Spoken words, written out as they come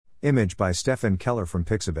Image by Stefan Keller from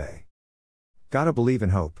Pixabay. Gotta believe in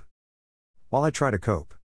hope. While I try to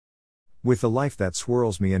cope with the life that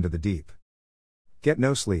swirls me into the deep. Get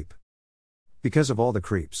no sleep. Because of all the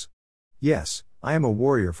creeps. Yes, I am a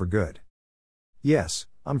warrior for good. Yes,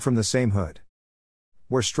 I'm from the same hood.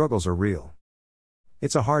 Where struggles are real.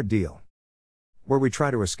 It's a hard deal. Where we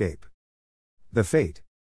try to escape the fate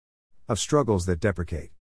of struggles that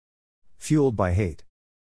deprecate. Fueled by hate.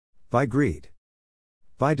 By greed.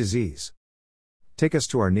 By disease. Take us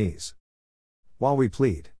to our knees. While we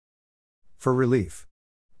plead for relief.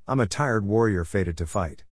 I'm a tired warrior fated to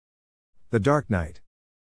fight the dark night.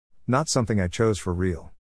 Not something I chose for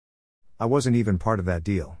real. I wasn't even part of that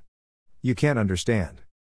deal. You can't understand.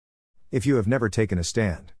 If you have never taken a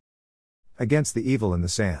stand against the evil in the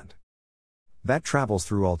sand that travels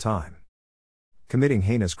through all time, committing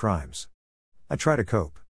heinous crimes. I try to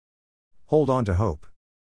cope. Hold on to hope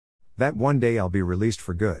that one day I'll be released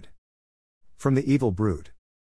for good from the evil brood.